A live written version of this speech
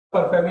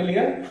are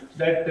familiar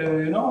that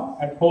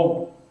at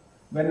home,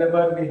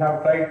 whenever we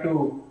have tried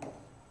to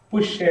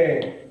push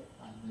a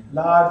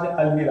large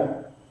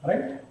almirah,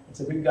 right?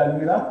 It's a big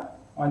almirah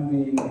on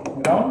the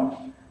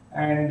ground,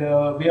 and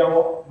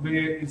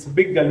it's a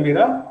big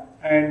almirah,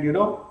 and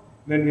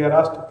when we are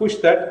asked to push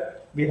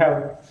that, we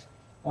have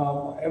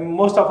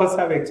most of us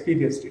have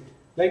experienced it.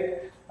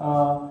 Like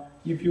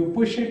if you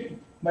push it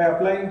by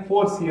applying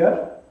force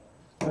here,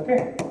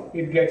 okay,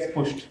 it gets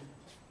pushed.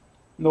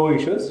 No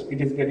issues,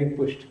 it is getting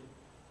pushed.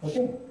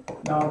 Okay.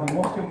 Now the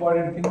most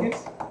important thing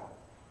is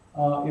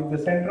if the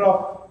center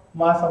of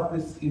mass of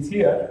this is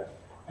here,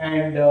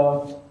 and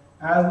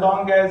as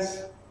long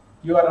as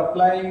you are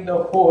applying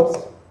the force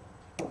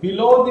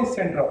below the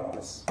center of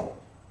mass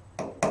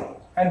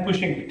and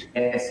pushing it,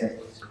 yes,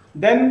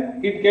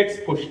 then it gets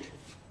pushed.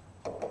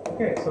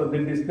 Okay, so the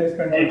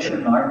displacement. It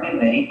should not be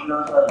very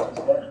close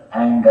also, sir,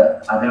 and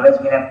otherwise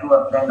we have to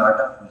apply a lot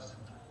of force.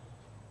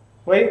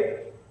 Why?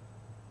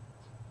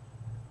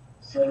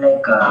 So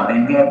like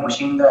when we are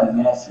pushing the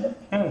almirah, sir,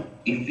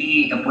 if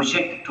we push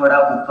it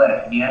thoda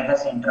upar near the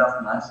center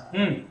of mass,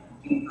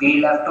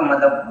 we'll have to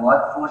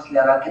बहुत force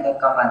लगा के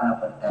धक्का मारना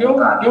पड़ता है.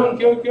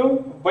 क्यों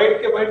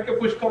बैठ के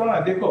push करो ना,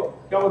 देखो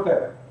क्या होता है.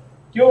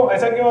 क्यों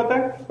ऐसा क्यों होता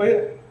है?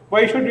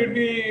 Why should it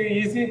be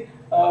easy?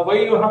 Why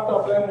you have to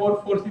apply more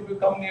force if you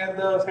come near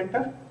the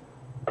center?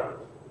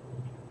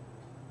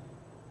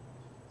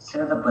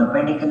 Sir, the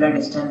perpendicular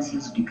distance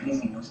is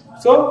decreasing.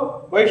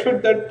 So why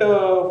should that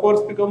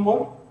force become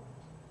more?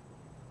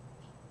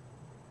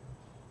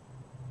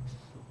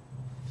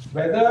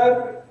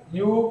 Whether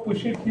you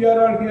push it here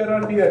or here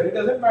or here, it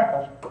doesn't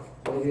matter.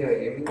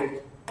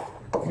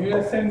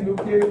 US and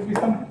UK will be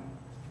something.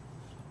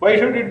 Why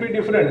should it be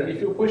different?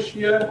 If you push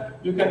here,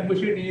 you can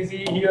push it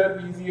easy,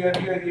 here easier,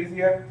 here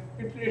easier.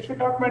 It should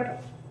not matter.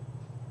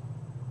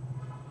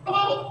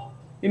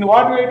 In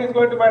what way it is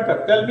going to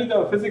matter? Tell me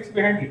the physics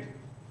behind it.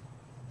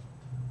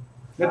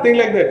 Nothing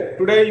like that.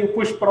 Today you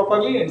push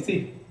properly and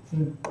see.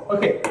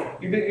 Okay,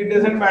 it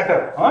doesn't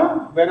matter.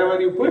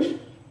 Wherever you push,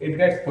 it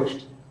gets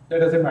pushed. That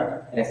doesn't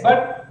matter. Yes.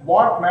 But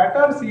what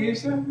matters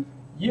is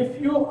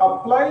if you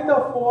apply the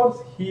force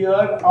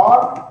here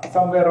or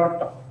somewhere on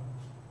top.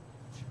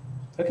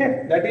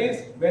 Okay, that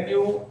is when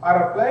you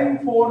are applying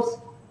force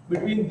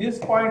between this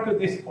point to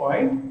this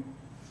point,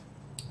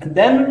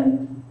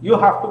 then you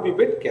have to be a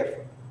bit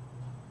careful.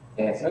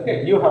 Yes.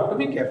 Okay, you have to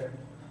be careful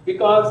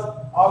because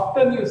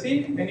often you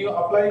see when you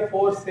apply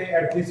force say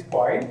at this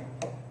point,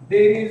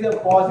 there is a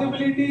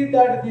possibility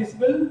that this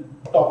will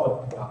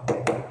topple.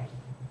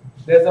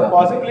 There's a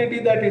possibility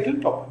that it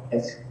will topple.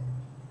 Yes.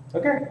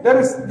 Okay,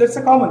 that's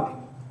a common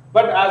thing.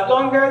 But as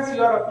long as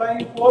you are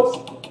applying force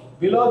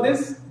below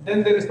this,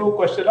 then there is no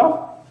question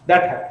of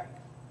that happening.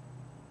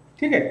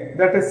 Okay,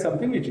 that is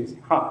something which is.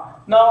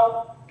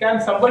 Now, can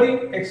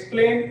somebody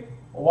explain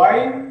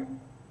why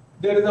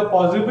there is a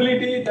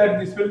possibility that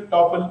this will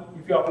topple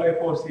if you apply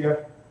force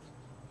here?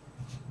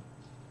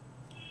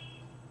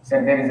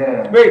 Sir, there is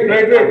a.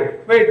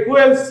 Wait. Who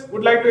else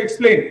would like to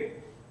explain?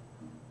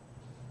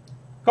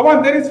 Come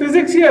on, there is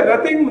physics here.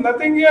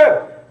 Nothing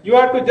here. You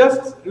have to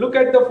just look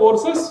at the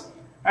forces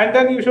and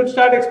then you should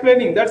start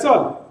explaining. That's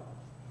all.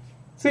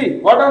 See,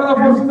 what are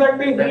the forces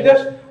acting? You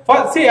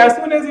just see, as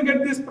soon as you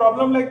get this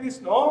problem like this,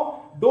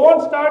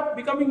 don't start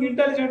becoming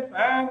intelligent,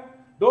 man.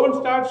 Don't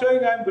start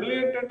showing I am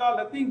brilliant and all.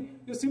 Nothing.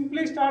 You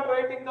simply start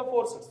writing the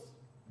forces.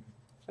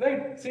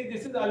 Right? See,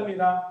 this is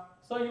almirah.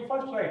 So you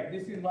first write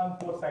this is one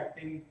force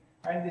acting,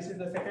 and this is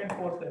the second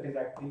force that is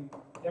acting,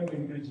 M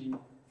into G.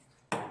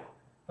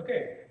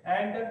 Okay,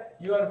 and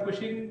you are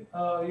pushing,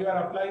 you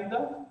are applying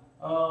the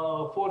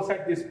force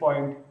at this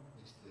point.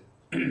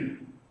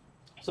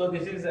 So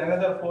this is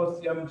another force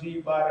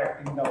mg bar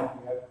acting down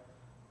here.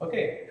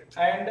 Okay,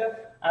 and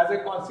as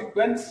a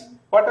consequence,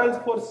 what else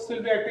forces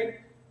will be acting?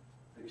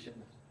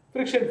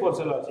 Friction force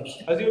will also.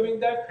 Assuming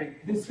that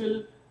this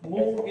will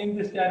move in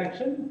this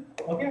direction,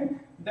 okay,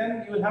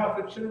 then you will have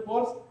friction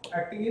force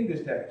acting in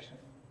this direction.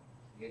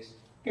 Yes.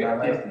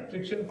 Okay,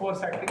 friction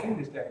force acting in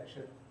this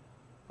direction.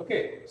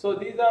 Okay, so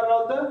these are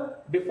all the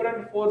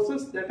different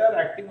forces that are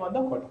acting on the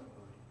body.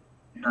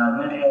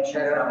 Normal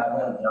reaction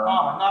from the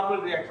ground.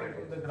 Normal reaction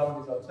from the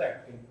ground is also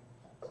acting.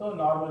 So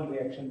normal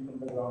reaction from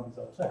the ground is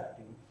also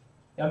acting.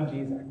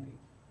 Mg is acting.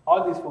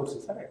 All these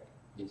forces are acting.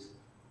 Yes.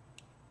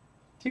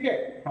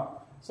 Okay.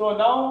 So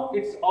now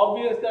it's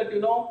obvious that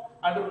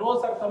under no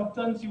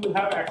circumstance you will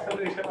have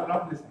acceleration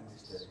along this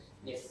axis.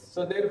 Yes.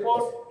 So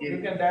therefore you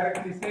can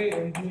directly say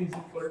mg is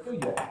equal to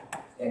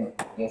L.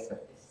 Yes, sir.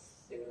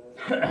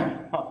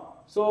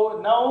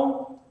 So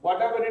now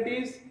whatever it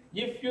is,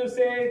 if you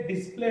say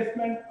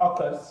displacement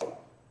occurs,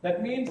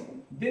 that means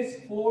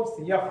this force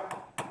F,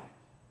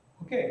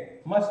 okay,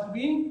 must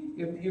be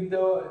if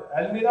the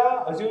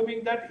almirah,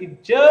 assuming that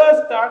it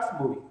just starts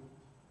moving.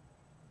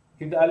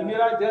 If the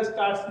almirah just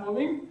starts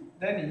moving,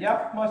 then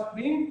F must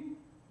be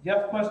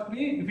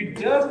if it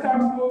just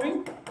starts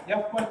moving,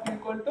 F must be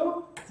equal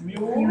to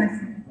mu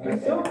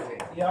into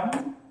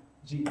mg.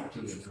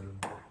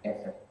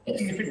 Yes, sir.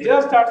 If it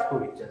just starts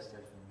moving. Yes,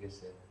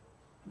 sir.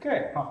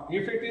 Okay,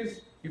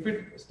 if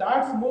it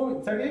starts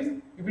moving, that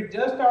is, if it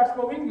just starts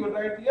moving, you will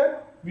write here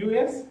mu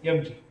s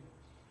mg.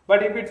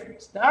 But if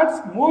it starts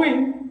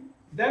moving,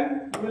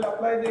 then you will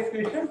apply the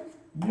equation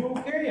mu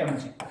k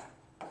mg.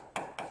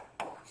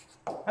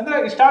 And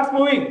then it starts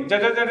moving,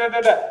 Yes,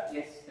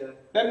 sir.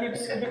 then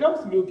it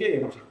becomes mu k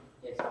mg.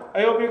 Yes.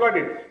 I hope you got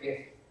it. Yes.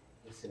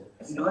 Yes, sir.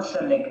 No,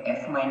 sir, like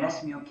F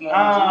minus mu k.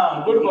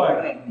 Good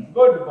boy.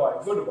 Good boy.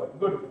 Good boy.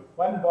 Good.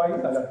 One boy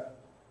is alert.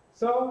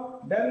 So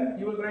then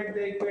you will write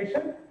the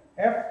equation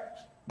F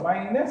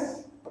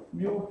minus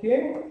mu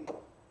k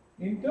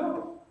into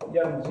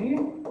mg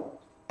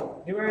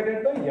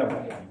divided by m.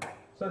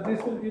 So this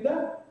will be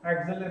the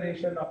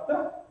acceleration of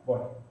the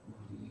body.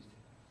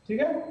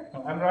 Okay?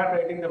 I am not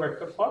writing the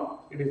vector form.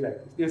 It is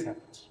like this. This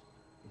happens.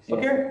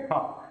 Okay?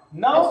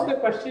 Now the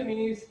question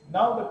is,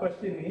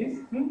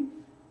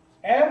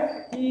 F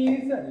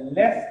is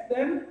less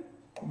than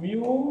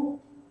mu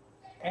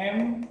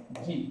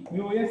mg,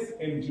 mu s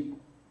mg.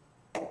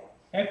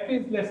 F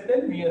is less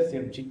than mu s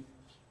mg.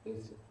 Yes,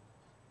 sir.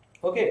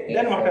 Okay, Yes,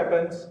 then what sir.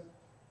 happens?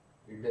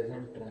 It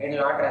doesn't It translate. will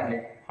not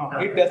translate.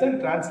 It doesn't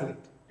translate.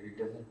 It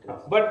doesn't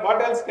translate. But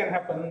what else can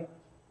happen?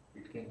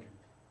 It can.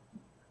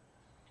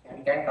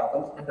 It can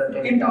topple and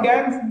rotate It down.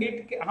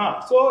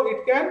 can, so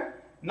it can,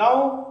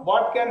 now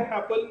what can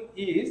happen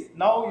is,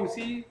 now you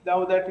see,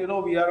 now that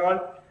we are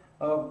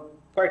all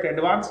quite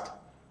advanced,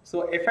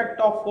 so effect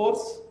of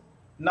force,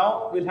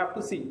 now we'll have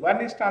to see.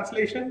 One is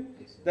translation,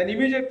 Yes, sir. then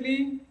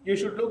immediately you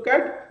should look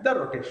at the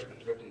rotation.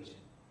 Rotation.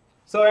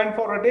 So, and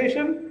for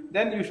rotation,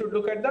 then you should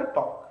look at the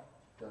torque.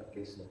 Torque,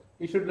 yes, sir.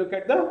 You should look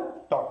at the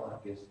torque.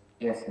 Torque, yes.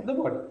 Yes, of sir. the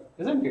body,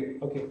 isn't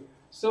it? Okay.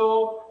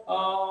 So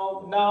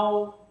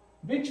now,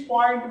 which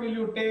point will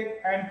you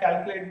take and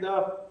calculate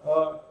the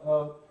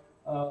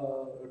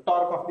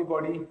torque of the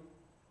body?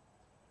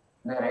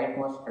 The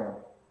rightmost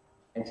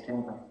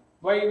extreme point.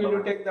 Why will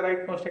you take the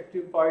rightmost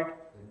extreme point?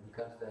 It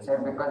becomes the Sir,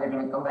 because it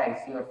will become the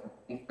axial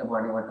if the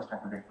body were to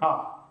start rotating.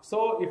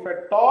 So if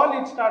at all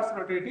it starts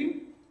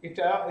rotating,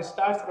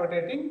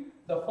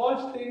 the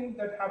first thing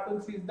that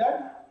happens is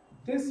that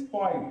this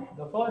point,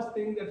 the first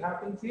thing that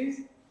happens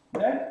is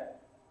that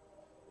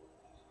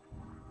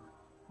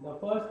the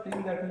first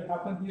thing that will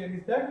happen here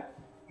is that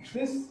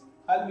this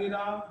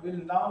almirah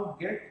will now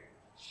get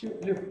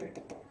lifted.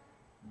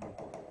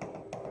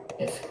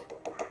 Yes.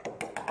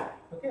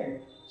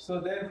 Okay, so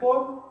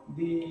therefore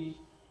the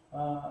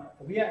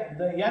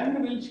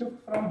n will shift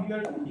from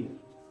here to here.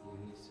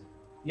 Yes, sir.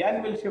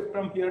 N will shift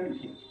from here to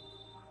here.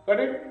 Got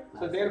it?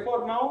 So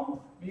therefore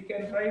now we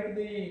can write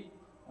the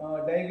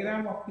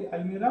diagram of the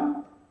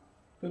almirah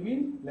to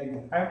be like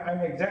this. I'm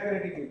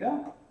exaggerating it.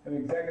 I'm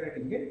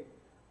exaggerating it.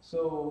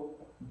 So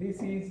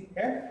this is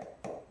F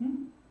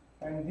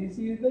and this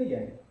is the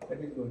N that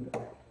is going to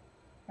happen.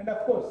 And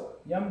of course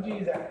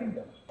mg is acting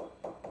down.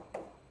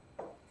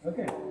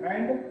 Okay,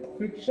 and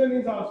friction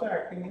is also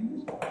acting in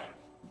this direction.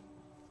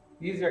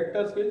 These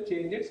vectors will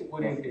change its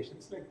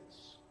orientations like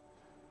this.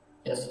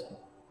 Yes.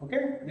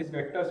 Okay, these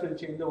vectors will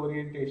change the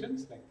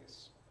orientations like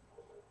this.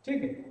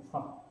 Okay.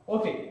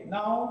 Okay.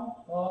 Now,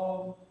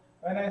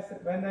 when I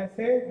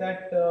say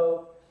that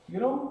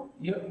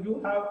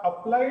you have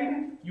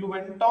applied, you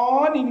went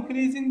on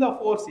increasing the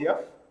force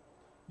F.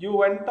 You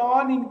went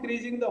on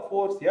increasing the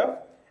force F,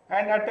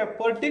 and at a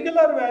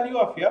particular value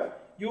of F,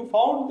 you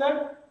found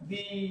that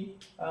the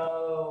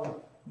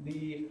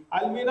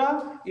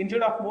almirah,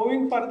 instead of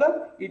moving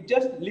further, it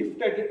just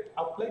lifted it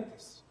up like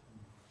this.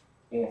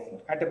 Yes, sir.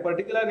 At a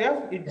particular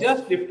F, it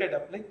just lifted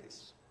up like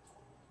this.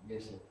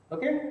 Yes, sir.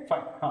 Okay,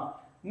 fine.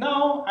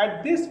 Now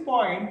at this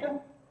point,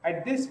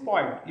 it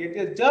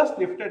is just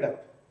lifted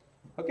up.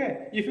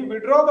 Okay, if you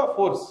withdraw the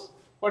force,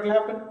 what will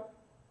happen?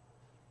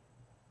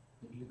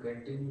 It will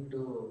continue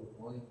to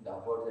move in the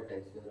opposite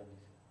direction.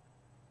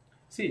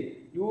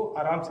 See, you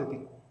aram se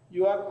think.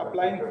 You are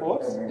applying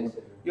force. Yes,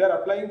 sir. You are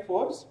applying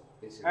force,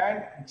 Yes, sir.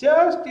 and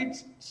just it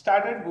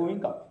started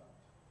moving up.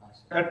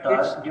 Yes,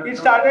 sir. It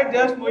started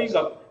just moving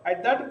up.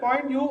 At that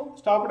point, you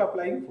stopped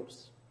applying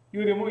force.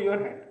 You remove your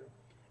hand.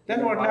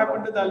 Then what will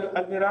happen to the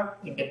almirah?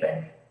 It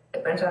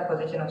depends on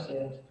position of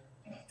steering.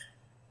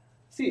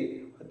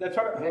 See, that's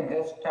what. It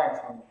just starts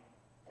from.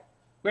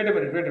 Wait a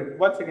minute.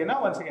 Once again,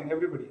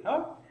 everybody.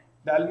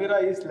 The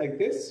almirah is like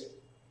this.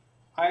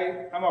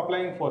 I am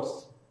applying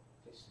force.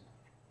 Yes,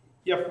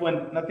 sir.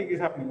 F1, nothing is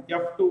happening.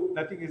 F2,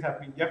 nothing is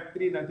happening.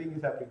 F3, nothing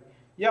is happening.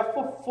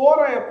 F4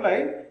 I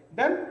apply,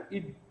 then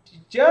it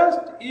just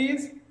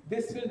is,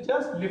 this will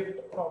just lift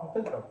from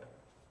the ground.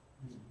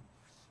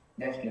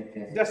 Just lift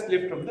this. Just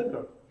lift from the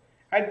ground.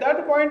 At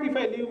that point, if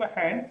I leave my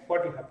hand,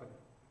 what will happen?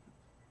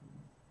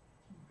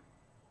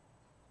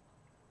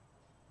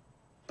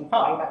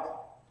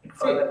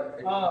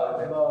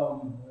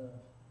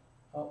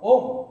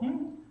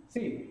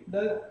 See,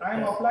 I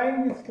am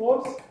applying this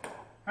force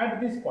at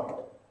this point.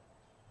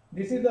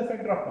 This is the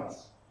center of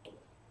mass.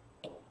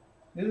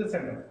 This is the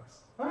center of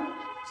mass.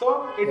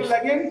 So it will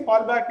again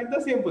fall back in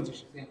the same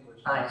position. Same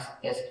position.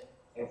 Yes.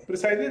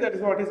 Precisely, that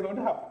is what is going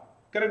to happen.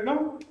 Correct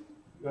now?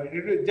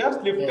 It is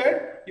just lifted.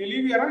 Yes. You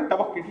leave your hand,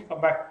 tabak, it will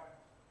come back.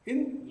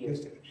 in Yes. this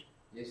direction.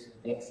 Yes, sir.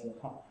 Yes, sir.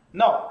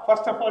 Now,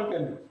 first of all,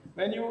 tell me,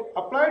 when you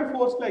applied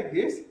force like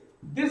this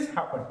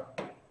happened.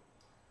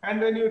 And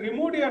when you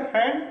removed your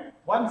hand,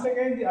 once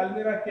again the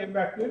almirah came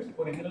back to its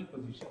original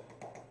position.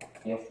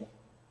 Yes, sir.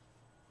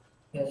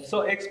 Yes.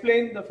 So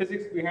explain the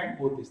physics behind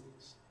both these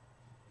things.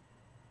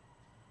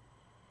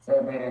 So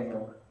there is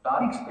a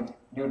torque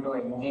due to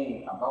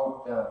mg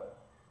about the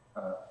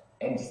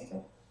edge,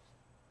 sir.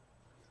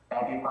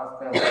 That will cause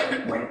the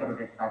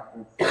multiple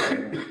factors.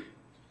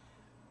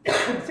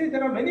 See,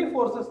 there are many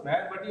forces,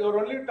 man, but you are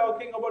only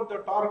talking about the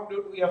torque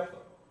due to F.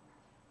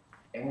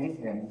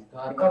 mg, sir.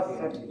 Torque Because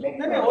due to like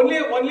No, only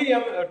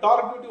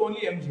torque due to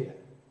only mg.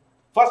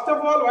 First of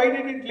all, why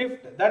did it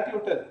lift? That you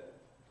tell.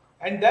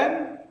 And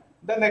then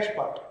the next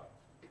part.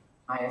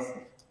 yes,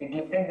 sir. It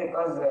lifted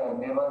because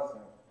there was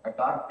a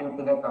torque due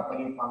to the couple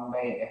formed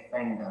by F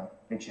and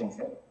friction,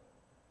 sir.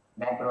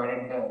 That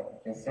provided the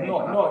resistance.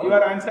 No,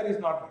 your answer is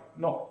not right.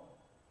 No.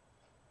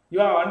 You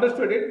have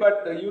understood it,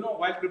 but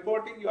while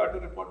reporting, you have to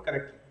report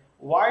correctly.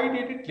 Why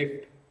did it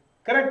lift?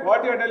 Correct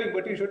what you are telling,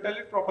 but you should tell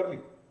it properly.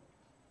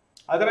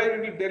 Otherwise,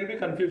 there will be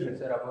confusion.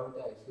 Sir, about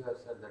the ICR,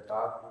 sir, the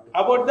torque.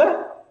 About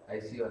the?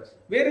 ICR, sir.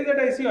 Where is that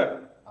ICR?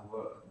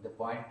 About the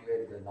point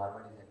where the normal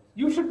is.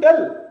 You should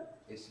tell.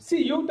 Yes, sir.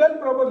 See, you tell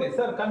properly.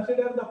 Sir,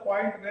 consider the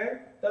point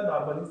where the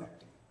normal is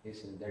acting.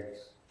 Yes, sir.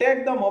 That's.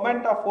 Take the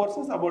moment of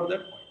forces about that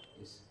point.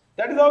 Yes, sir.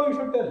 That is how you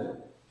should tell.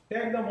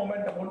 Take the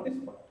moment about this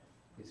point.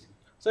 Yes, sir.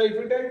 So if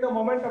you take the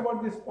moment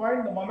about this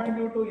point, the moment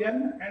due to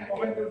N and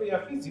moment due to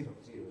F is 0.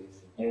 0, yes,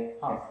 sir. Yes,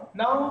 sir.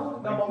 Now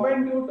the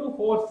moment due to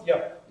force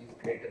F. Is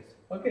greater, sir.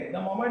 Okay, the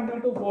moment due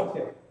to force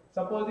F.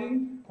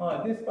 Supposing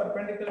this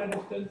perpendicular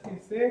distance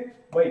is say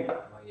y.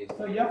 Yes,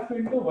 So sir. F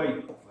into y.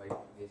 Right.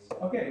 Yes, sir.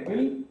 Okay,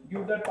 will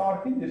give the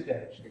torque in this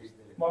direction. It is the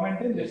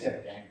Moment in this yes, sir,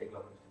 direction.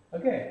 anti-clockwise.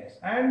 Okay,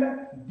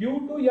 and due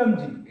to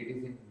mg. It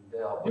is in the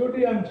opposite. Due to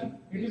mg,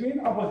 it will be in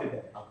opposite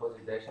direction.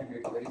 Opposite direction. It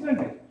is very Isn't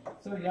it?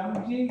 So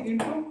mg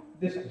into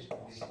this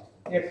distance.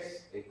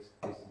 X. X.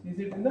 Yes, sir. Is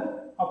it in the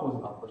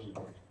opposite? Opposite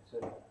direction.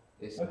 Sorry.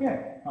 Yes, sir. Okay.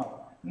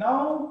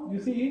 Now you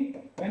see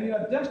when you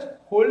are just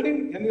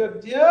holding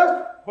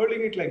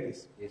it like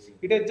this, Yes, sir.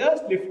 it has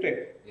just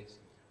lifted, Yes, sir.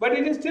 but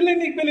it is still in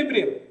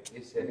equilibrium.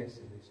 Yes, sir. Yes,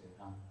 sir. Yes, sir.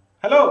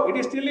 Hello, it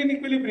is still in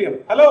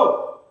equilibrium.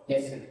 Hello.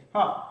 Yes, sir.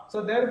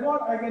 So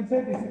therefore I can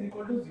say this is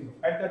equal to 0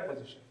 at that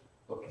position.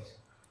 Okay, sir.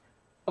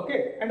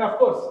 Okay, and of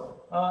course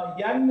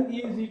n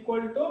is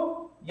equal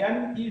to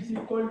mg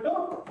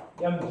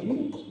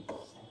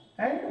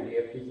and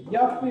f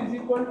is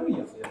equal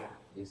to f.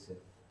 Yes, sir.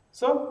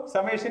 So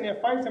summation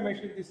fi,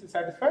 summation this is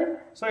satisfied.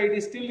 So it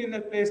is still in the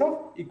place of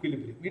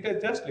equilibrium. It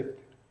has just lifted.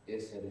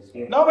 Yes, sir. Yes,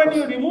 sir. Now when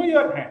you remove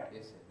your hand,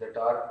 Yes, sir. The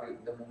torque,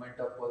 the moment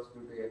of force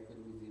due to F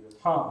will be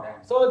 0.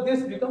 And so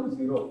this becomes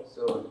 0.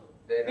 so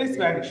there This will be-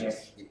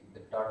 vanishes. The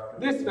torque.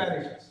 This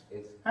vanishes.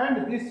 Yes.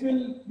 And this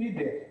will be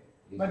there.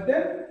 Yes. But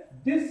then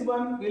this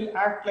one will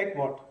act like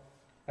what?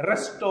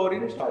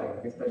 Restoring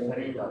torque.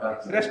 Restoring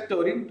torque.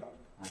 Restoring torque.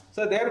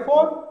 So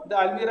therefore the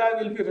almirah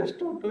will be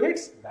restored to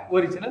its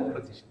original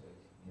position.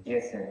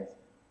 Yes, sir.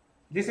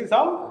 This is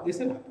how this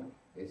will happen.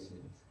 Yes, sir.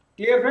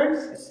 Clear,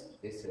 friends?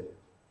 Yes, sir.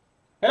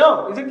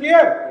 Hello, is it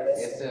clear?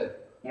 Yes, sir.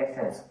 Yes,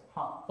 sir.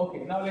 Okay,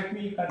 now let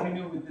me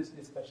continue with this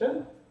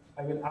discussion.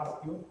 I will ask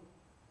you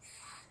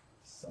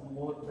some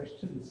more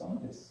questions on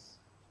this.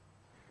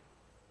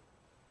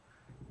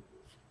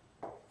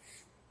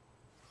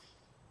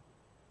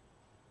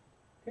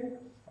 Okay.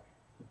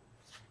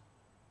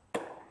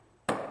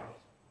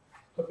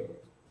 Okay.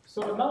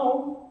 So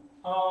now,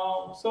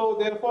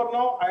 therefore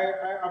now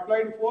I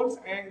applied force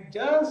and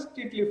just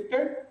it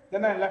lifted.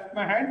 Then I left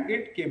my hand.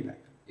 It came back.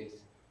 Yes.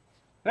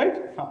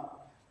 Right?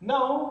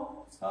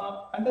 Now,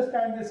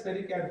 understand this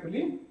very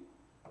carefully.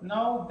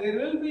 Now, there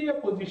will be a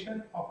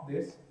position of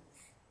this,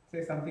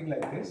 say something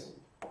like this,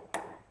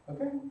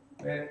 okay,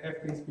 where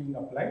F is being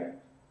applied,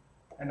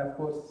 and of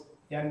course,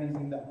 N is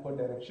in the upward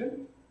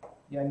direction,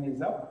 N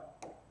is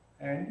up,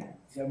 and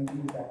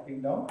mg is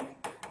acting down,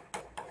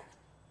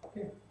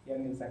 okay,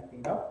 N is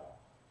acting up,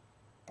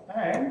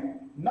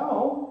 and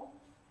now,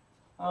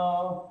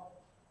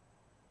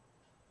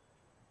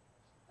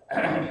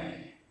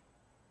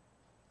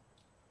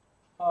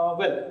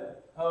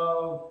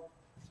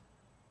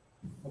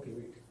 okay,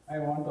 wait. I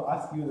want to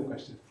ask you the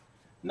question.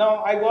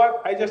 Now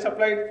I just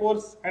applied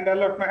force and I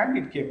left my hand,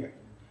 it came back.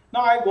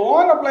 Now I go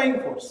on applying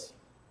force.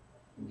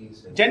 Yes,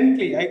 sir.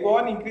 Gently, I go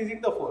on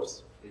increasing the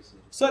force. Yes, sir.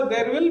 So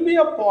there will be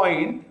a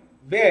point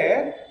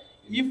where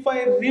if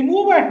I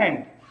remove my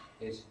hand,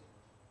 Yes,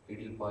 it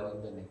will fall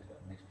in the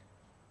next.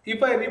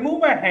 if I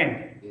remove my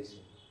hand, Yes, sir.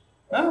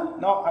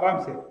 now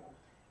aram se.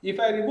 If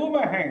I remove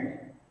my hand,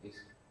 Yes.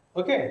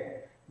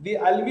 okay, the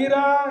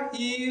almirah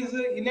is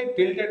in a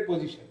tilted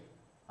position.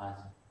 Ah,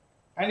 sir.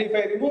 And if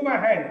I remove my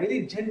hand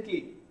very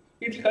gently,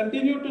 it will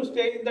continue to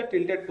stay in the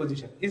tilted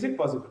position. Is it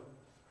possible?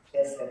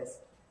 Yes, sir. Yes,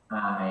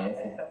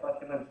 sir.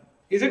 Possible.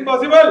 Is it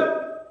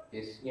possible?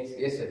 Yes, yes,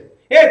 yes, sir.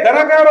 Hey,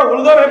 darakara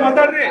uldore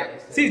matadre.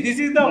 See, this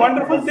is the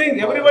wonderful thing.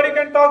 Everybody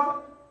can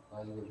talk.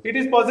 Possible. It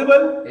is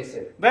possible? Yes,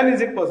 sir. When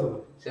is it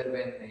possible? Sir,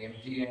 when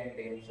Mg and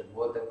N sir,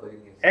 both are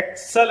collinear.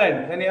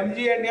 Excellent. When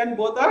Mg and N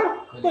both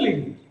are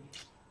collinear.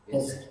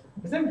 Yes, sir.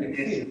 Isn't it?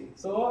 See,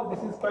 so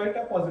this is quite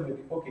a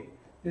possibility. Okay.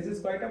 This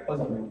is quite a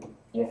possibility.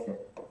 Yes, sir.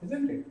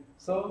 Isn't it?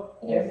 So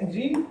Yes.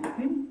 Mg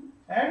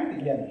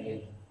and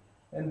N.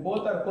 When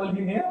both are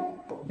collinear,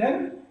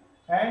 then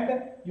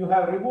and you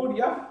have removed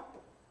F.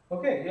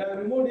 Okay, you have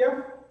removed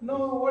F. No,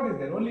 what is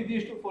there? Only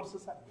these two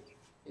forces are there.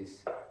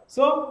 Yes.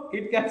 So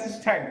it can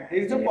stand. There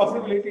is a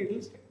possibility it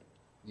will stand.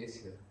 Yes,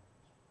 sir.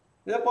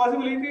 There is a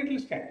possibility it will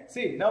stand.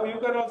 See, now you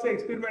can also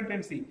experiment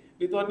and see.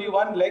 With only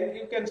one leg,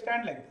 you can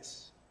stand like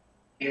this.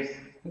 Yes.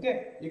 Okay,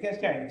 you can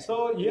stand.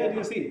 So here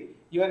you see,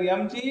 your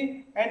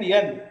Mg and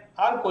N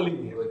are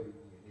collinear.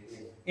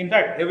 Yes. In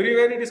fact,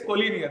 everywhere it is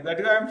collinear. That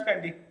is why I am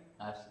standing.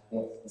 Yes.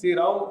 See,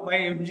 now my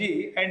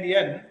Mg and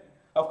N,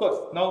 of course,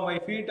 now my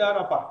feet are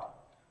apart.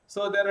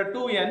 So there are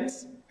two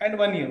N's and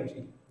one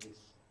Mg. Yes.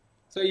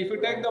 So if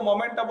you take the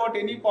moment about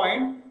any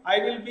point, I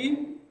will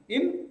be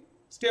in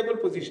stable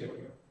position.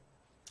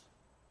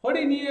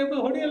 Hodi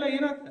ಎಲ್ಲ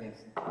ಏನಾಗ್ತದೆ?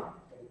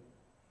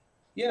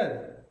 ಏನದು?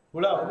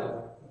 ಹುಳ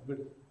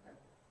ಬಿಡು.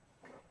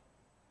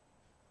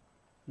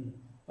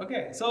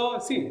 Okay, so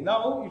see,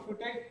 now if you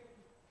take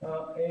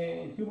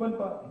a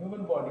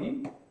human body,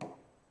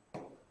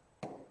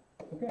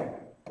 okay,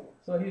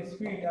 so his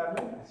feet are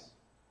like this.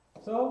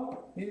 So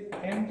his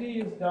Mg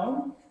is down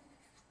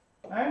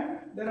and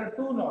there are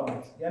two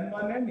normals,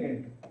 N1 and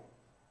N2.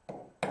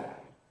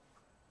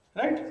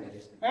 Right?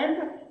 And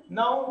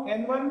now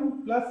N1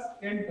 plus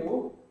N2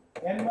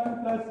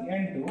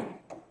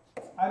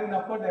 are in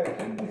upward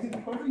direction. This is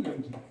equal to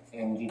Mg.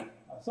 Mg.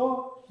 So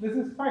this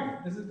is fine.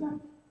 This is done.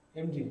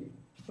 Mg.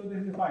 So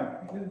this is fine.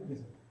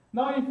 This.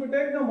 Now if you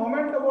take the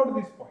moment about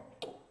this point,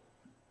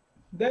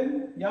 then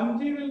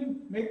Mg will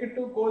make it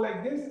to go like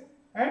this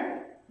and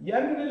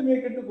N will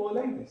make it to go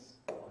like this.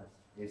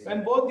 Yes. When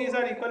both these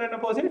are equal and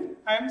opposite,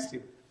 I am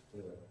stable.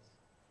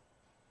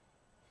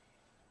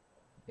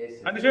 Yes,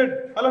 sir. Understood?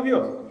 All of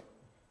you?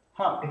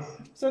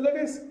 So that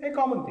is a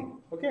common thing.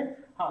 Okay?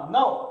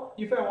 Now,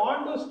 if I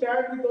want to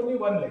stand with only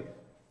one leg,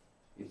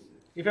 Yes, sir.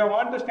 if I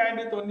want to stand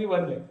with only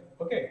one leg,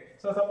 okay?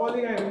 So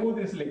supposing I remove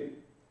this leg,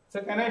 so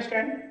can I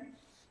stand?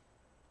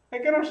 I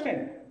cannot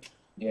stand.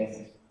 Yes.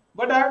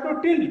 But I have to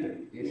tilt.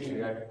 Yes, sir.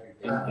 You have to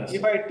take it.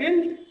 If I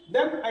tilt,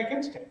 then I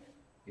can stand.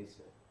 Yes,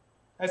 sir.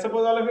 I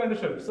suppose all of you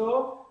understood. So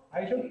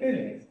I should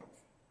tilt.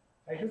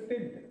 I should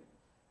tilt.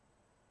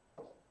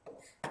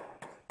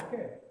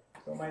 Okay.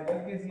 So my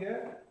leg is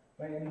here,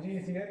 my Mg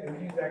is here,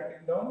 Mg is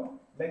acting down,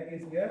 leg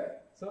is here,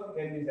 so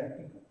N is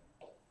acting down.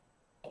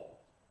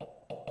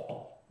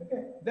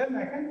 Okay. Then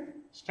I can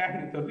stand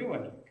with only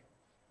one leg.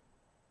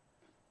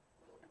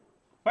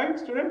 Fine,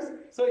 students?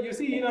 So you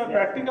see in our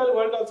practical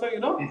world also,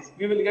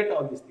 we will get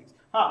all these things.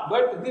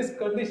 But this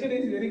condition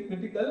is very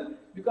critical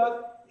because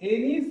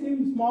any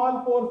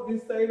small force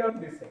this side or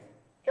this side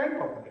can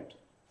propagate.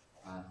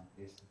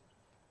 Yes, sir.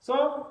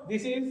 So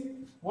this is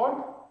what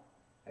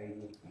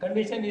Ideal.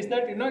 condition is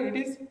that it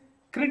is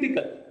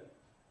critical.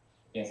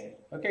 Yes.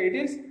 Okay, it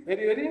is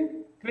very, very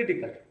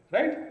critical,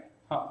 right?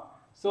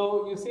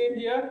 So you say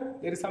here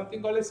there is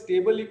something called a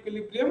stable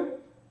equilibrium,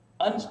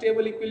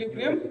 unstable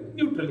equilibrium,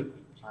 neutral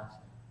equilibrium.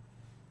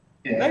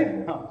 Yes. Right?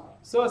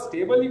 So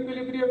stable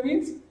equilibrium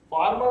means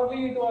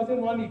formerly it was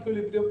in one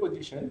equilibrium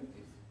position.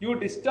 You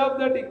disturb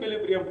that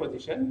equilibrium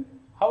position.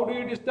 How do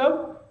you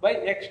disturb? By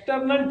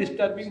external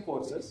disturbing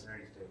forces.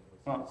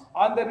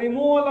 On the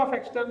removal of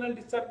external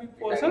disturbing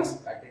forces,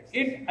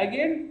 it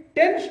again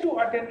tends to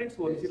attend its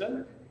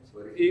original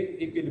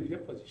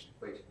equilibrium position.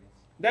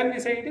 Then we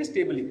say it is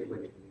stable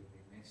equilibrium.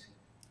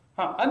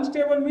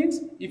 Unstable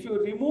means if you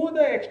remove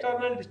the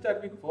external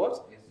disturbing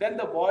force, then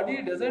the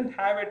body doesn't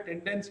have a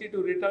tendency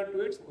to return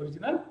to its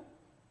original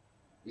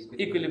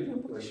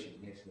equilibrium position.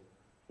 Yes, sir.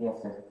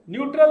 Yes, sir.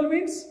 Neutral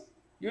means,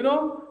 you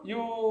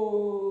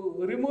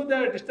remove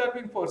the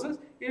disturbing forces,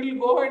 it will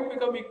go and it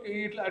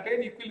will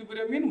attain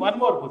equilibrium in one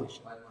more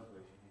position. One more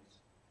question.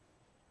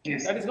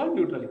 Yes. That is called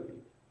neutral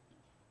equilibrium.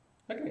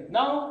 Okay.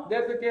 Now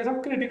there is the case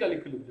of critical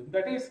equilibrium.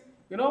 That is,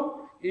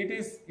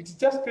 it's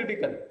just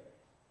critical.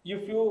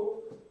 If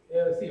you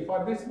see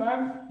for this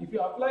man, if you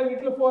apply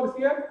little force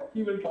here,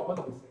 he will topple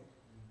this side.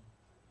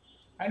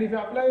 And if you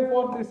apply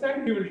force this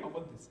side, he will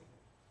topple this side.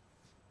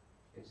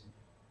 Yes,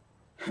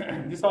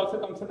 sir. This also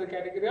comes in the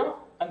category of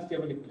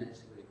unstable equilibrium.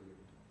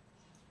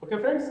 Okay,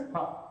 friends?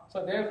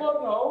 So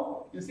therefore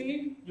now, you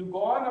see, you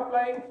go on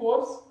applying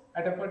force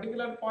at a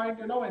particular point,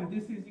 when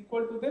this is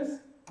equal to this,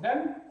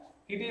 then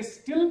it is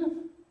still,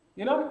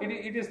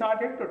 it is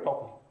not yet to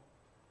toppling.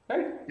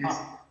 Right? Yes.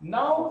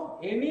 Now,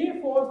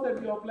 any force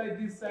that you apply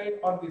this side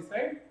or this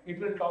side, it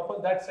will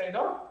topple that side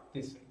or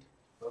this side.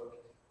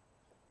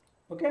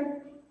 Okay?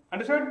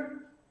 Understood?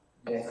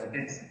 Yes, sir.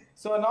 Yes.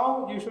 So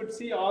now you should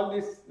see all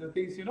these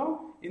things,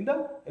 in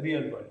the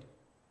real world.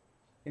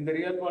 In the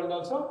real world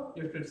also,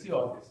 you should see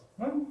all this.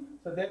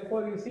 So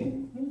therefore, you see,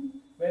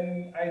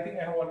 when I think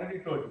I have already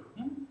told you.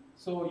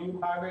 So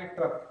you have a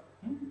truck.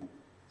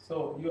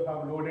 So you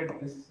have loaded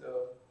this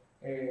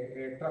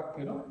a truck,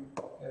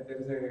 there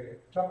is a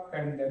truck,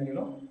 and then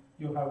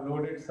you have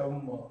loaded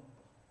some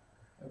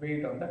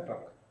weight on the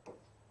truck.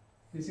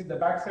 This is the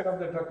back side of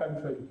the truck I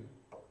am showing you.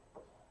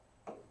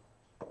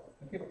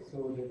 Okay,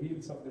 so the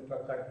wheels of the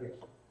truck are here.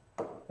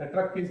 The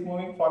truck is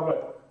moving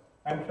forward.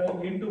 I am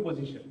showing into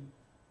position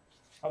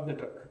of the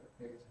truck.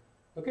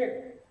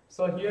 Okay,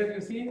 so here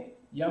you see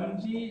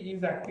mg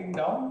is acting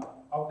down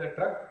of the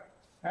truck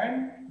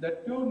and the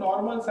two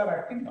normals are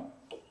acting down.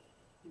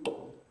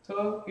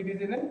 So it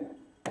is in an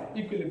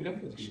equilibrium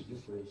position.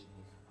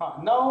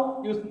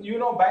 Now you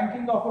know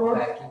banking of road.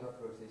 Banking of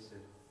road, yes, sir.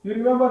 You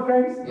remember,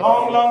 friends? Yes,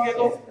 long yes,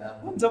 ago, yes,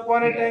 once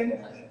upon a yes, time,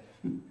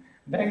 yes.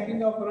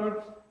 banking of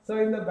road. So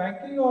in the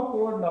banking of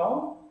road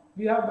now,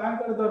 we have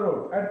banker the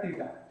road at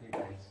theta.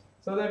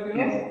 So that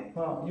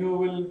you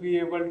will be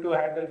able to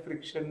handle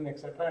friction,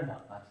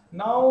 etc.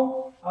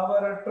 Now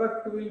our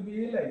truck will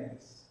be like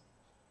this.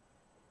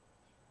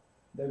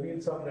 The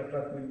wheels of the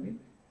truck will be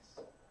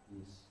like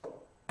this.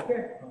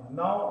 Okay.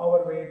 Now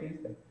our weight is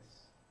like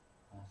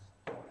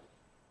this.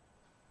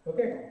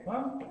 Okay.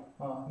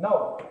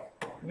 Now,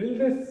 will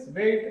this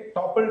weight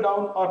topple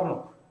down or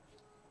no?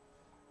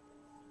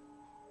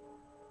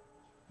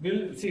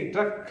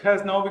 Truck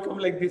has now become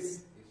like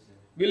this.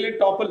 Will it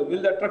topple?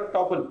 Will the truck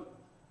topple?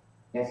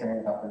 Yes, sir, it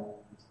will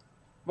topple.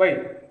 Why?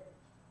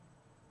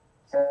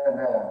 Sir,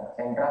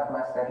 the center of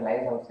mass that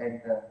lies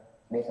outside the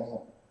base of the.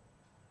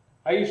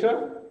 Are you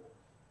sure?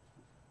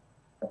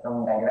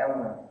 From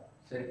diagram.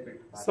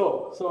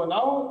 So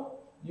now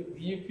you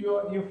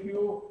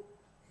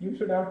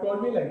should have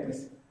told me like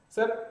this,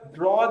 sir.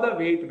 Draw the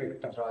weight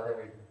vector. Draw the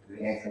weight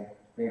vector. Yes, sir.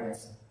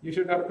 Yes. You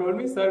should have told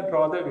me, sir.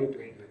 Draw the weight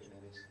vector.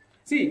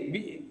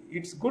 See,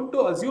 it's good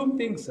to assume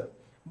things, sir.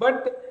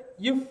 But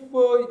if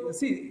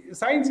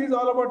science is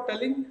all about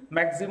telling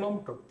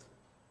maximum truth.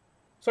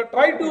 So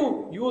try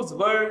to use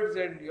words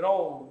and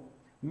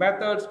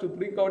methods to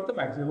bring out the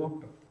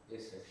maximum truth.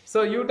 Yes, sir.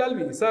 So you tell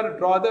me, sir,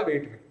 draw the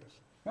weight vector.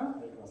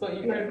 So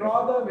if I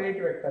draw the weight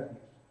vector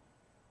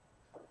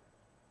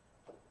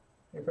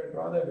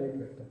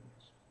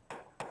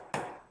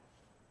here,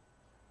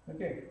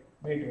 okay,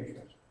 weight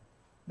vector,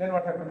 then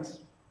what happens?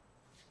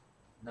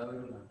 Now we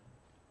will not.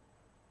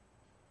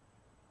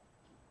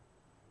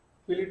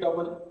 Will it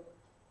topple?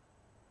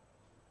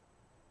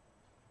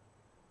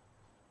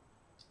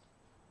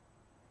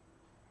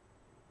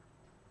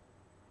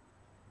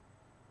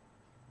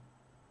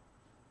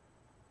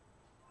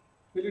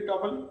 Will it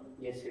topple?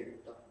 Yes, sir.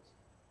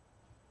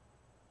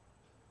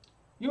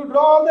 You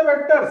draw all the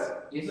vectors.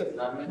 Yes, sir.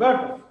 Normal.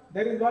 But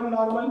there is one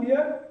normal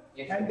here,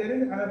 Yes, and sir. there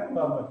is another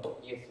normal.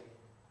 Yes, sir.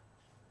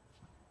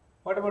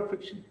 What about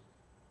friction?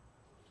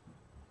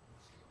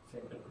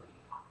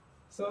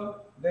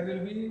 So there will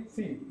be,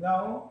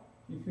 now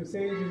if you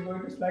say it is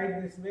going to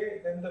slide this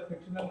way, then the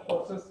frictional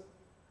forces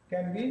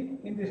can be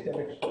in this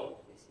direction.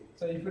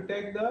 So if you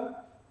take the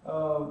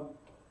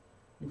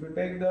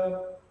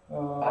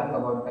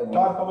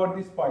torque about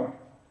this point,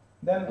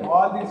 then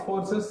all these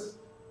forces,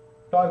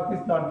 torque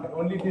is not there,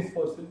 only this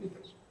force will be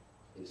there.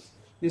 Yes.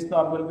 This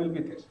normal will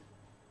be there,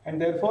 and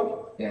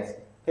therefore Yes.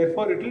 it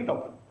will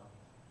topple.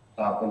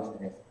 Topples,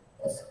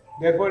 yes.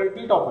 Therefore it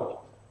will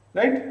topple,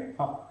 right?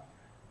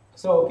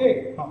 So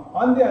okay.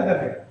 On the other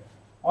hand,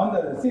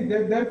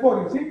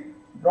 therefore you see,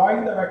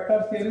 drawing the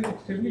vectors here is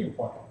extremely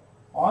important.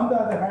 On the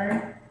other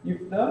hand,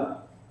 if the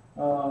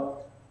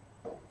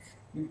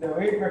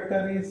weight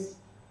vector is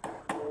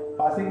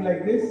passing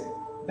like this,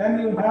 then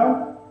you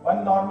have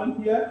one normal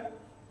here,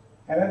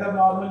 another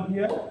normal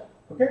here,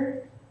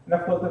 okay, and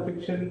of course the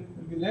friction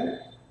will be there.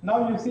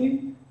 Now you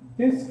see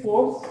this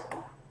force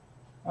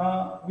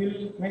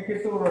will make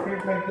it to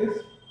rotate like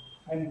this,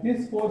 and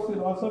this force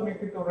will also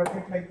make it to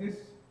rotate like this,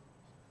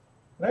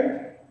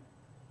 right?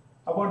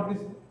 About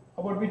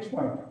which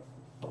point?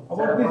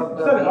 About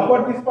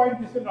this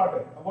point, this will not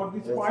happen. About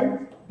this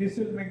point, this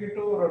will make it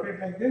to rotate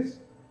like this.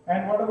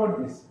 And what about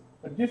this?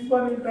 But this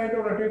one will try to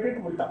rotate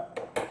it ulta.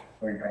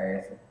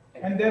 Yes, sir.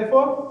 And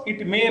therefore,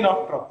 it may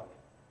not topple.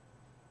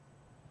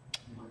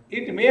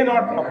 It may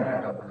not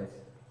topple.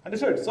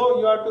 Understood? So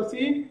you have to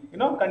see,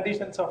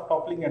 conditions of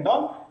toppling and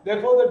all.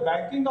 Therefore, the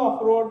banking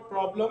of road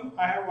problem,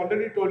 I have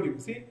already told you.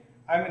 See,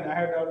 I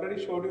had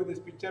already showed you this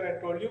picture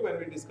and told you when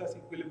we discuss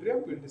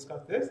equilibrium, we will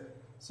discuss this.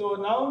 So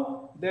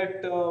now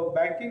that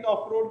banking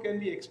of road can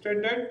be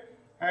extended,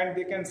 and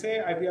they can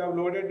say, we have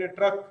loaded a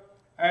truck,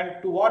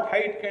 and to what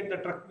height can the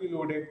truck be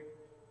loaded,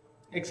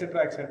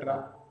 etc.,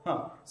 etc.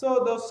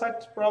 So those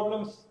such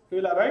problems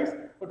will arise.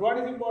 But what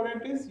is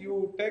important is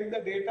you take the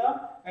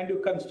data and you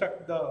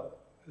construct the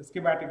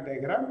schematic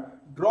diagram,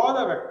 draw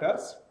the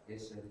vectors,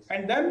 Yes, sir.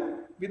 and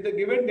then with the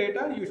given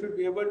data, you should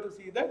be able to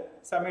see that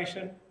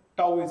summation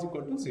tau is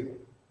equal to 0.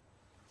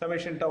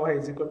 Summation tau I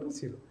is equal to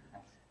 0.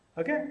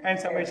 Okay? And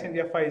summation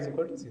fi is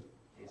equal to 0.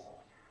 Yes,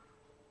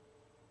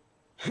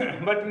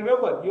 But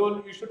remember,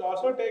 you should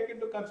also take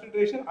into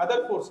consideration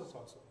other forces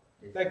also,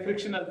 like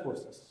frictional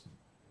forces.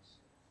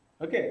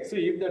 Okay? So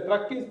if the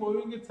truck is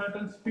moving with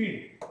certain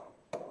speed,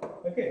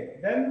 okay,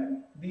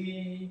 then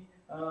the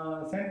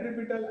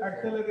centripetal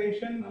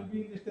acceleration will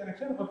be in this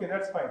direction. Okay,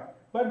 that's fine.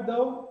 But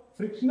the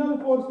frictional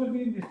force will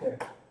be in this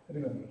direction.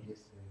 Remember. Yes,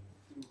 sir.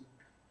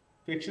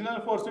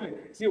 Frictional force will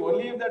see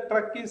only if the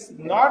truck is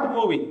not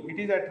moving, it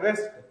is at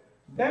rest.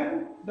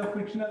 Then the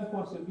frictional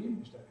force will be in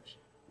this direction.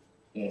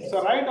 Yes.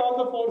 So write all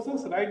the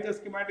forces, write the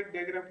schematic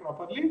diagram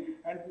properly,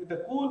 and with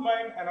the cool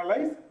mind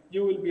analyze,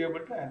 you will be able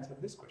to answer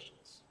these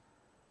questions.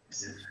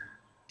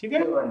 Okay?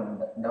 So one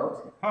doubt,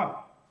 sir. Huh.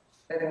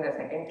 Sir, in the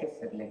second case,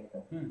 sir,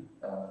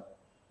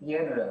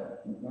 here,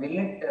 will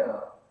it,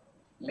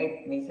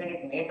 like we said,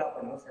 it may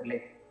topple, no, sir?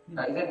 Like,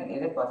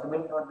 is it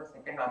possible for the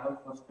second normal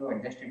force to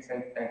adjust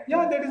itself?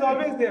 Yeah, that is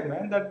always there,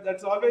 man.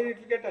 That's always it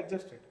will get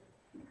adjusted.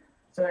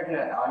 So it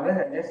will always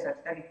adjust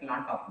such that it will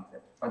not topple,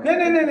 sir. No.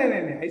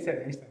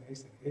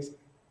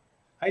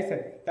 I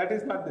said, that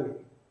is not the way.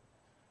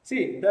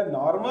 See,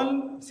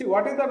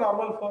 what is the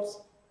normal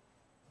force?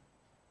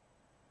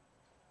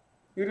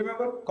 You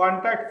remember?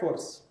 Contact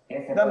force.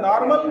 Yes, sir. The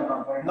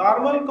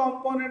normal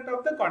component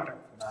of the contact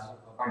force.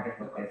 Contact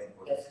force,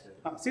 yes.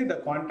 See, the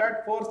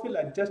contact force will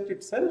adjust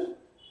itself,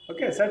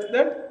 okay, such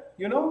that,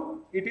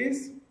 it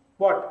is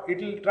what?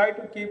 It will try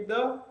to keep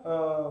the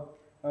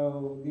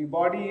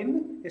body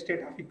in a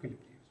state of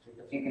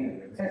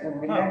equilibrium. Sir,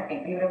 will that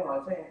equilibrium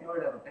also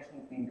include a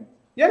rotational equilibrium?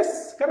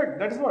 Yes, correct.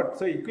 That is what.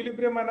 So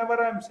equilibrium,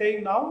 whenever I am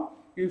saying now,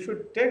 you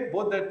should take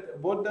both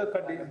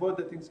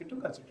the things into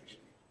consideration.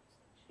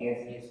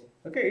 Yes.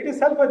 Okay, it is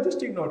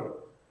self-adjusting node.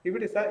 If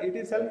it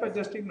is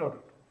self-adjusting node.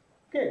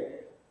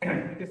 Okay,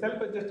 it is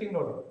self-adjusting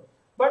node.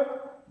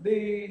 But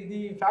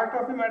the fact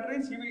of the matter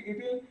is,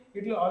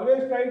 it will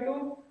always try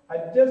to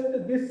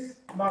adjust this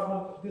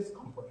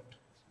component.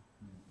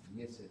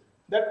 Yes, sir.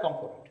 That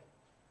component.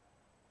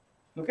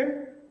 Okay.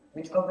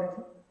 Which component,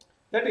 sir?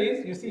 That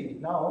is, you see,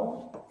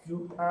 now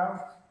you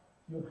have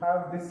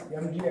this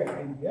mg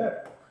acting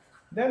here.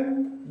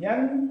 Then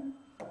n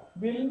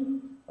will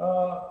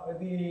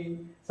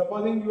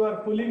supposing you are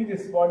pulling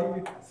this body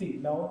with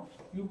now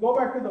you go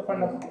back to the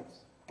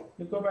fundamentals.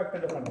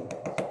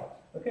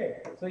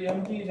 Okay, so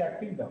mg is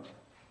acting down.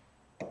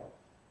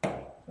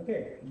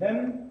 Okay,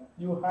 then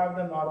you have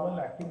the normal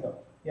acting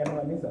up.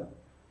 N1 is up.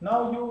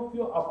 Now if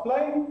you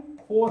apply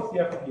force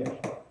F here.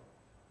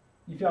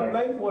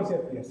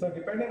 So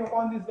depending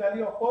upon this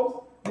value of force,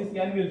 this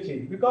N will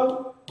change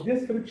because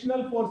this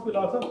frictional force will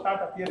also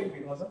start appearing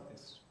because of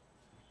this.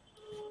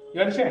 You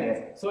understand?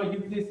 Yes. So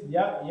if this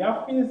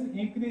F is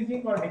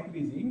increasing or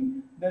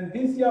decreasing, then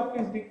this F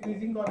is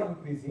decreasing or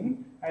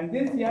increasing, and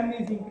this N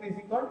is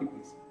increasing or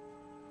decreasing.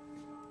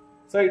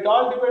 So it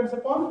all depends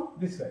upon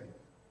this value.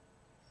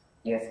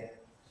 Yes.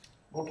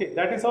 Okay,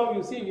 that is how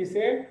you see we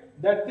say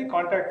that the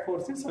contact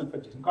force is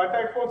self-adjusting.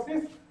 Contact force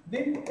is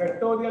the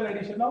vectorial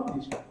addition of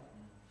these two.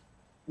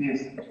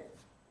 Yes.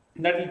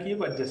 That will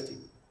keep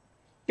adjusting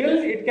till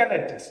it can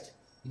adjust,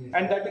 Yes.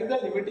 and that is the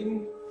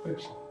limiting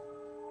friction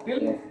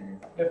till Yes.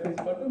 F is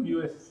equal to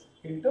mu s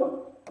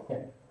into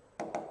N.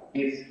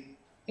 Yes.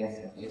 Yes,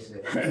 sir. Yes,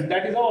 sir.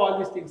 That is how all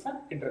these things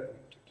are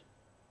interconnected.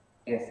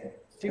 Yes, sir.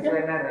 Okay. So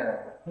in our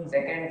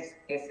second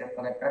case, sir,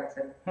 for the truck,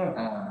 sir,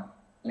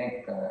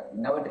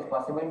 now it is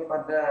possible for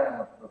the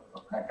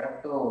truck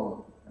to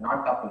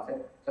not topple, sir.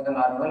 So the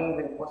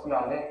normal force will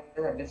always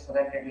adjust so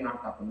that it will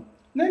not topple.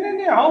 No.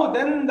 How?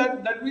 Then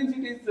that means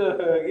it is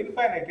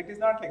infinite. It is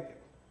not like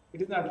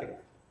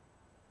that.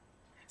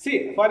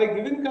 See, for a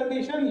given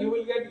condition, you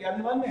will get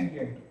N1 and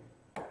N2.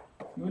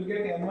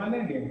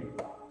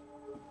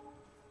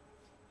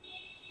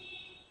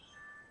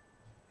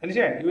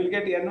 Understand? You will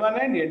get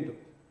N1 and N2.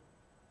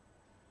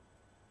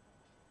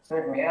 So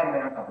it may or may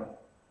not topple.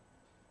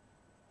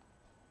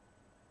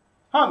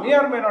 May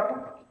or may not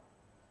topple.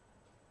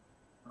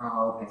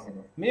 Okay, sir.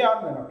 May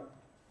or may not.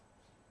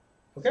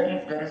 So Okay?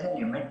 if there is a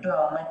limit to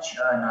how much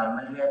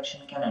normal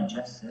reaction can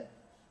adjust, sir,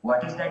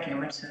 what is that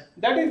limit, sir?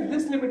 That is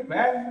this limit,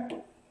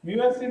 man. Mu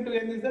s into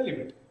n is the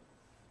limit.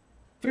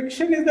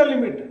 Friction is the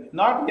limit,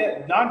 not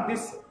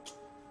this.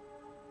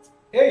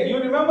 Hey, you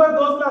remember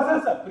those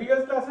classes, sir?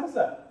 Previous classes,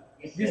 sir?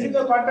 Yes, This sir. is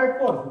the contact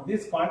force.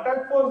 This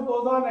contact force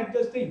goes on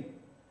adjusting.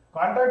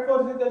 Contact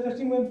force is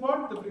adjusting means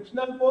what? The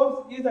frictional force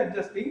is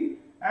adjusting,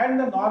 and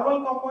the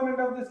normal component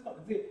of this,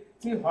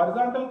 the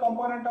horizontal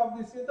component of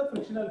this is the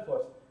frictional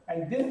force,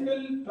 and this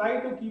will try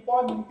to keep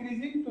on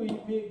increasing to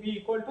be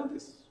equal to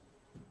this.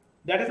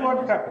 That is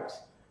what happens.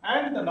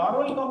 And the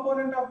normal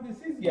component of this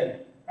is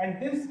N,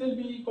 and this will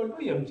be equal to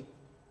mg.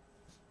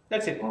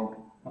 That's it.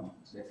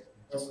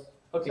 Yes.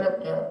 Okay.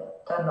 Sir,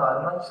 the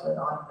normals on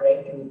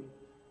right wheel,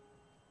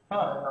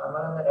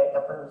 normal on the right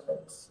upper wheel,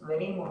 it's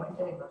very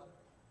momentary.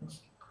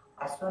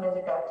 As soon as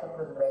it acts, it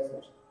will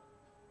rise.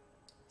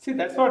 See,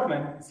 that's what,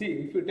 man. See,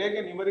 if you take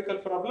a numerical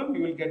problem,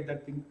 you will get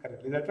that thing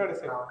correctly. That's what I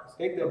said.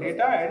 Take the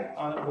data,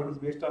 and what is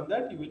based on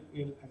that, you will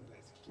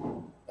analyze it.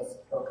 Yes.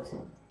 Okay, sir.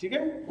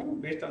 Okay?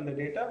 Based on the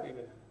data, we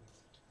will analyze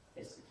it.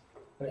 Yes.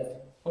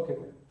 Right. Okay.